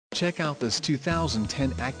Check out this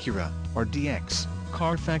 2010 Acura RDX.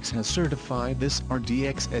 Carfax has certified this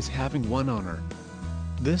RDX as having one owner.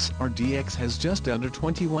 This RDX has just under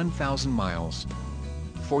 21,000 miles.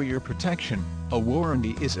 For your protection, a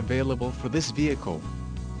warranty is available for this vehicle.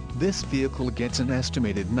 This vehicle gets an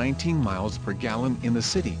estimated 19 miles per gallon in the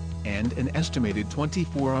city, and an estimated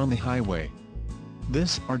 24 on the highway.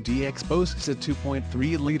 This RDX boasts a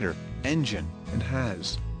 2.3-liter engine, and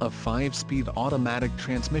has a 5-speed automatic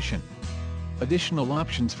transmission. Additional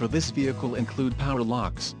options for this vehicle include power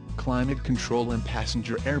locks, climate control and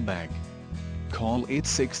passenger airbag. Call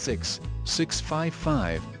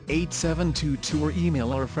 866-655-8722 or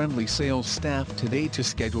email our friendly sales staff today to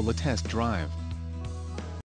schedule a test drive.